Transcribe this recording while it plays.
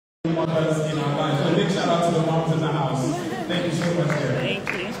mothers in our lives. So big shout out to the moms in the house. Thank you so much, dear.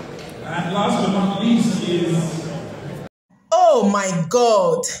 Thank you. And last but not least is... Oh my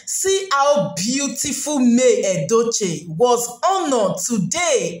God, see how beautiful May Edochie was honored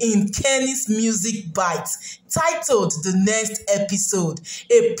today in Kenny's Music Bites, titled The Next Episode,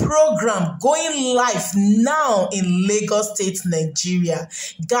 a program going live now in Lagos State, Nigeria.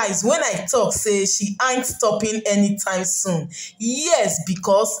 Guys, when I talk, say she ain't stopping anytime soon. Yes,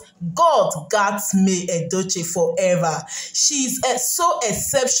 because God got May Edochie forever. She's so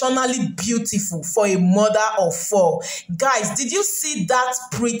exceptionally beautiful for a mother of four. Guys, did you see that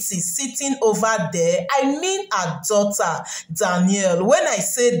pretty sitting over there? I mean her daughter, Danielle. When I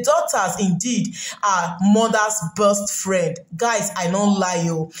say daughters, indeed, are mother's best friend. Guys, I don't lie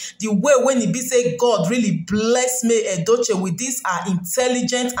you. The way when it be say God really bless May Edochie with this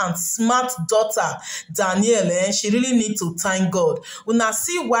intelligent and smart daughter, Danielle, she really need to thank God. Una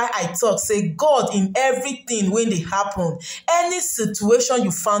see why I talk, say God in everything when they happen. Any situation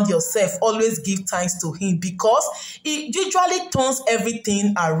you found yourself, always give thanks to him, because he usually turns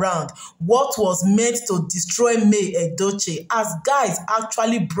everything around. What was meant to destroy May Edochie, as guys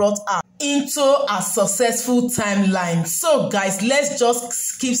actually brought her into a successful timeline. So guys, let's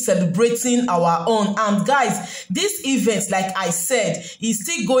just keep celebrating our own. And guys, this event, like I said, is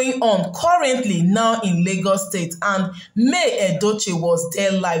still going on currently now in Lagos State, and May Edochie was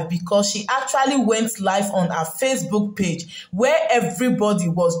there live because she actually went live on her Facebook page where everybody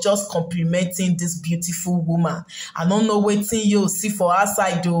was just complimenting this beautiful woman. I don't know wetin you see for her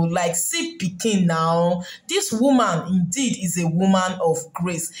side though, like see pikin now. This woman indeed is a woman of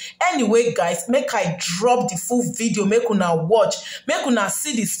grace. Anyway guys, make I drop the full video, make una watch, make una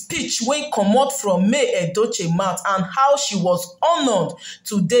see the speech wey comot from May Edochie mouth and how she was honored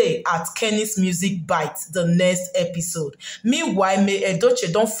today at Kenny's Music Bites, the next episode. Meanwhile, May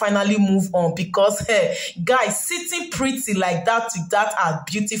Edochie don finally move on because hey, guys, sitting pretty like that with that her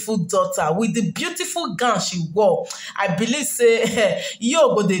beautiful daughter with the beautiful gown she wore, I believe say hey,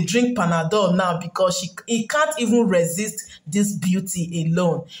 yo go dey drink Panadol now because he can't even resist this beauty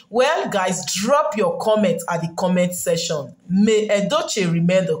alone. Well guys, drop your comments at the comment section. May Edochie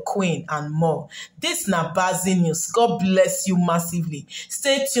remain the queen and more. This na Bazzy News. God bless you massively.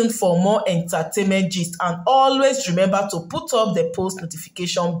 Stay tuned for more entertainment gist and always remember to put up the post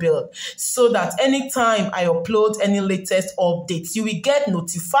notification bell so that anytime I upload any latest updates, you will get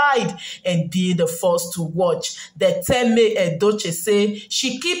notified and be the first to watch. The tell May Edochie say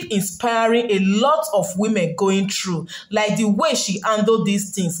she keep inspiring a lot of women going through, like the way she handled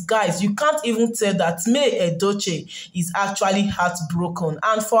these things. Guys, you can't even tell that May Edochie is actually heartbroken.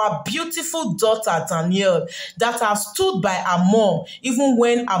 And for her beautiful daughter Danielle, that has stood by her mom even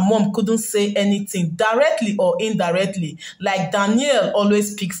when her mom couldn't say anything directly or indirectly, like Danielle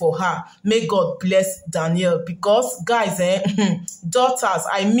always speak for her. May God bless Danielle, because guys, daughters,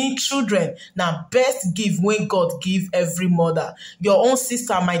 I mean children, now best give when God give every mother. Your own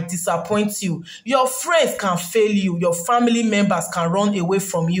sister might disappoint you, your friends can fail you, your family members can run away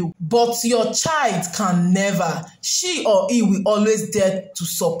from you, but your child can never. She or he will always there to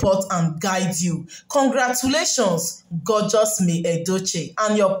support and guide you. Congratulations, gorgeous May Edochie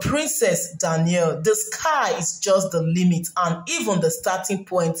and your princess Danielle. The sky is just the limit and even the starting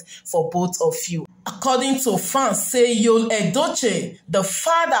point for both of you. According to fans, say Yul Edochie, the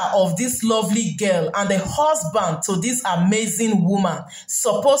father of this lovely girl and the husband to this amazing woman,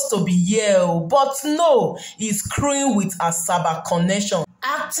 supposed to be here, but no, he's screwing with a Asaba connection,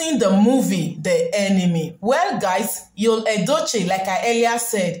 acting the movie The Enemy. Well guys, Yul Edochie, like I earlier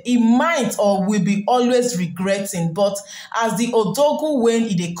said, he might or will be always regretting, but as the Odogu when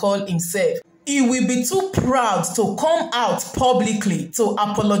he call himself, he will be too proud to come out publicly to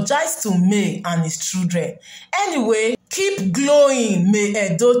apologize to May and his children. Anyway, keep glowing, May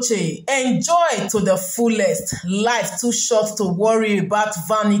Edochie. Enjoy to the fullest. Life too short to worry about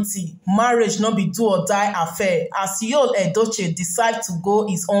vanity. Marriage not be do or die affair. As Yul Edochie decide to go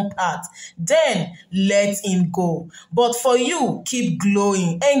his own path, then let him go. But for you, keep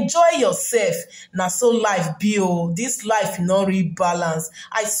glowing. Enjoy yourself. Na so life be oh. This life no rebalance.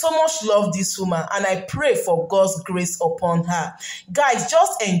 I so much love this woman and I pray for God's grace upon her. Guys,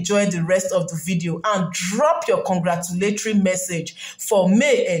 just enjoy the rest of the video and drop your congratulatory message for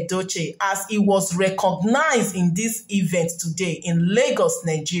May Edochie as he was recognized in this event today in Lagos,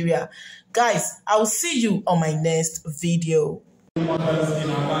 Nigeria. Guys, I will see you on my next video. Mothers in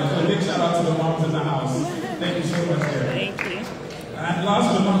our lives. So big shout out to the moms in the house. Thank you so much, dear. Thank you. And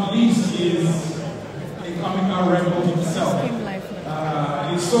last but not least is a comical rebel himself.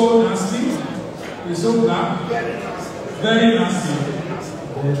 He's so nasty. He's so black. Very nasty.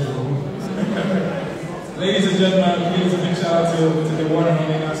 Ladies and gentlemen, please a big shout out to the one and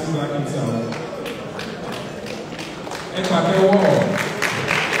only Nancy Black himself.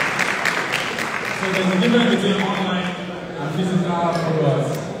 So there's a difference between online and physical followers.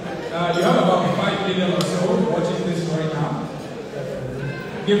 You have about 5 million or so watching this right now.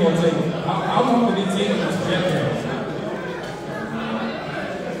 Give or take. How long did it take to get there?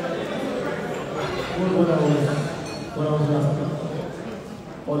 What I was asking.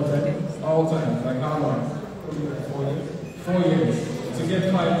 All the time? All time. Like how long? 4 years. 4 years. To get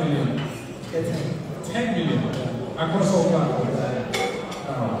 5 million. 10 million. Across all platforms.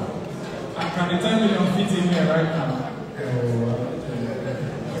 Can the 10 million fit in here right now?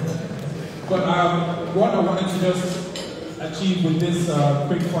 But what I wanted to just achieve with this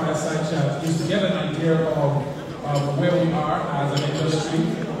quick fireside chat is to get an idea of where we are as an industry.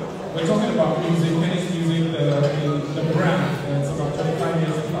 We're talking about music, Kenny's music, the brand, it's about 25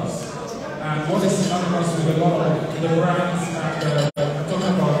 years plus. And what is synonymous with a lot of the brands and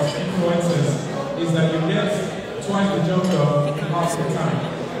talking about influencers is that you get twice the job of half the time.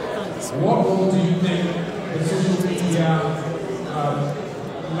 What role do you think the social media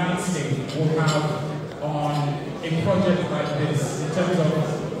landscape will have on a project like this in terms of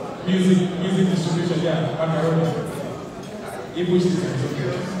music distribution? Yeah, on your own.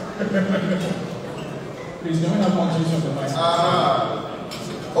 Please, don't have one choice on the mic.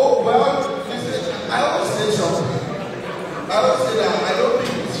 Oh, well, listen, I always say something. I always say that I don't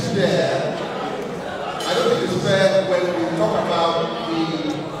think it's fair. I don't think it's fair when we talk about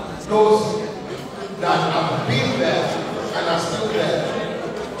those that have been there and are still there.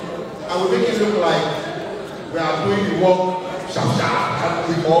 And we make it look like we are doing the work, and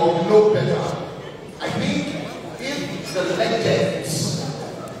we all know better. I think if the legends,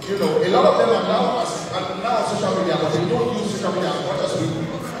 you know, a lot of them are now on social media, but they don't use social media as much as we do.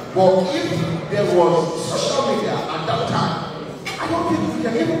 But if there was social media at that time, I don't think we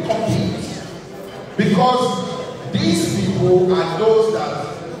can even compete. Because these people are those that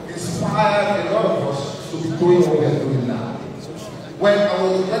inspire a lot of us to be doing what we are doing now. When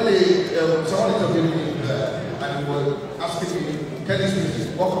someone interviewed me and was asking me, Kenny's music,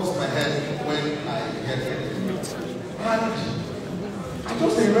 what comes to my head when I get it? And I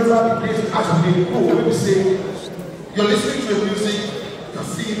just remember the days as we go, when we say, you're listening to the music, you're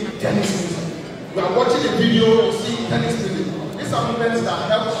seeing Kenny's music. You are watching a video, you see Kenny's music. These are moments that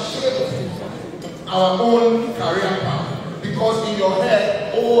help shape our own career path. Because in your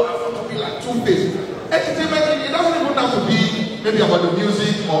head, oh, I want to be like Two-Face. Entertainment, it doesn't even have to be maybe about the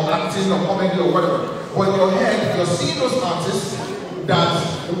music or acting or comedy or whatever. But in your head, you're seeing those artists that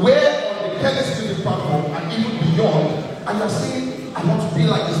were on the Kenny's music platform and even beyond, and you're saying, I want to be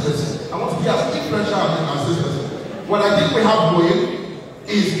like this person. I want to be as influential as this person. What I think we have going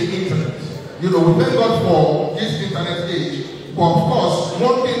is the internet. You know, we thank God for this internet age. But of course,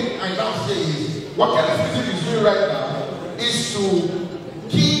 one thing I now say is, what Kenny's music is doing right now is to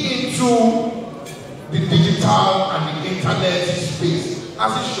key into the digital and the internet space.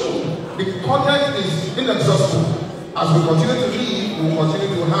 As it shows, the content is inexhaustible. As we continue to live, we will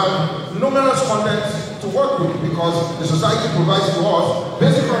continue to have numerous content to work with because the society provides to us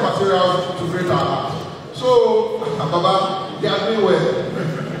basic raw materials to create our art. So, Baba, they are doing well.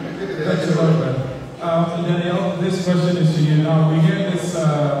 Thank you very much. Danielle, this question is to you. Now, we hear this,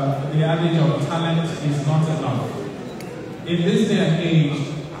 the adage of talent is not enough. In this day and age,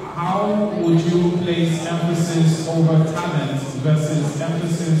 how would you place emphasis over talent versus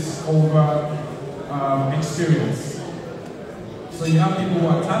emphasis over experience? So you have people who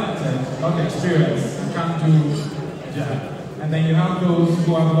are talented, not experienced, and can't do jazz. And then you have those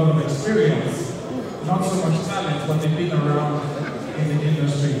who have a lot of experience, not so much talent, but they've been around in the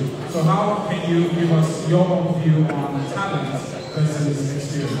industry. So how can you give us your own view on talent versus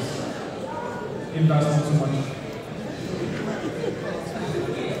experience? If that's not too much.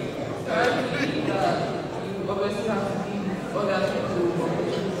 I think that you obviously have to give other people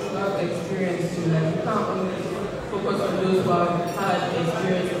who have experience to like you can't only focus on those who have had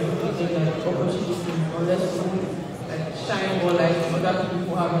experience in getting like opportunities unless you like shine more light on other people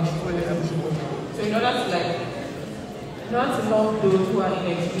who have experience. So in order to like not to love those who are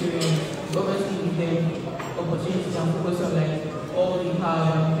inexperienced, you obviously give them opportunities and focus on like all they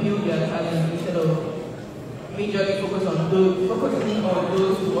have and build their talent instead of majorly focusing on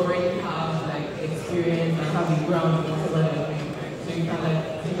those who already have like experience and have a ground in whatever they're doing. So you can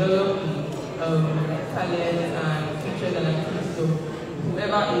like develop talent and features and activities of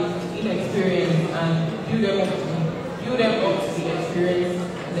whoever is inexperienced and build them up to the experience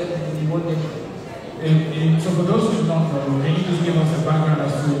level you want them. So for those who don't know, can you just give us a background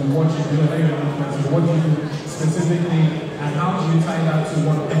as to what you do, what you do specifically, and how do you tie that to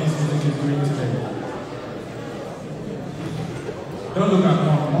what Kenny's Music is doing today? Don't look at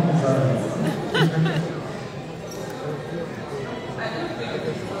mom. Mom is right.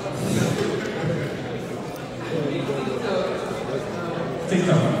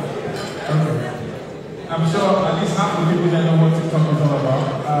 TikTok. Okay. I'm sure at least half the people that know what TikTok is all about.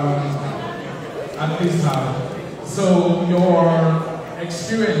 At least half. So your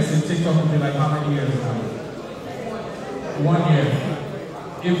experience in TikTok will be like how many years now? 1 year.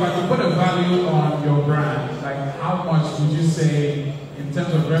 If I could put a value on your brand, like how much would you say in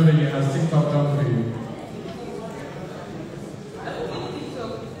terms of revenue has TikTok done for you? I think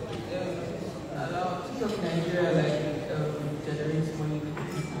TikTok, TikTok in Nigeria generates money.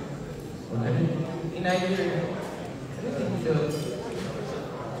 Okay. In Nigeria, I don't think it does.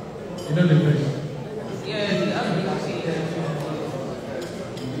 You know the place? Yeah, the African state.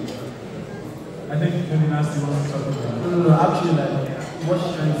 I think maybe Nasty wants to talk about it. No, actually, like, what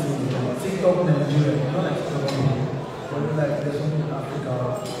she's trying to say is TikTok Nigeria, not like TikTok, but like there's something in Africa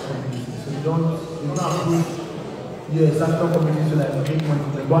community. So you don't approve your African community to like make money.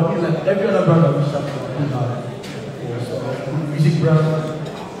 But I mean, like every other brand that we have, so music brand,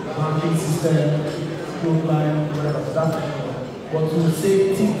 marketing system, clothes line, whatever, stuff. But to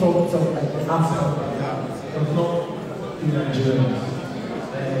say TikTok itself like Africa, does not in Nigeria.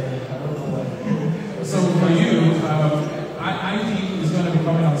 So for you, ID is going to be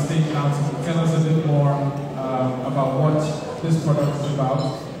coming on stage now to tell us a bit more about what this product is about.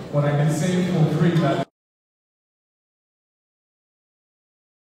 But I can say for free that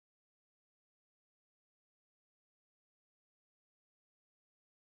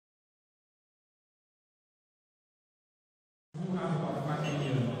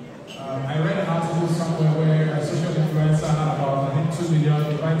I read an article somewhere where a social influencer had about, I think, 2 million,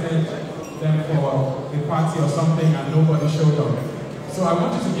 invited them for a party or something and nobody showed up. So I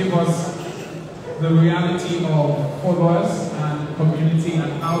want you to give us the reality of followers and community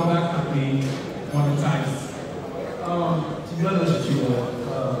and how that can be monetized. To be honest with you,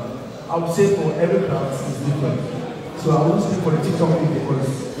 I would say for every class it's different. So I won't speak for the TikTok thing because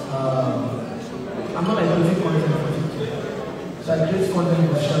I'm not like creating content for TikTok. So I create content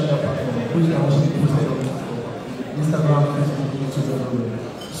for social media platform, which can also be posted on Instagram, Facebook, YouTube, everywhere.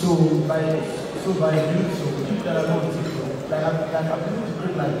 So by doing so, people that are not on TikTok, like I'm able to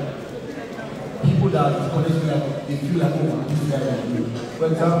create like people that connect me, like they feel like, oh, this guy like me. For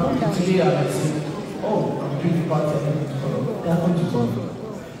example, today I might say, oh, I'm doing the party, I'm going to follow. They are going to follow.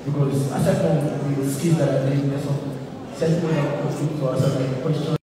 Because aside from the skills that I did, there's some certain way of to answer like question.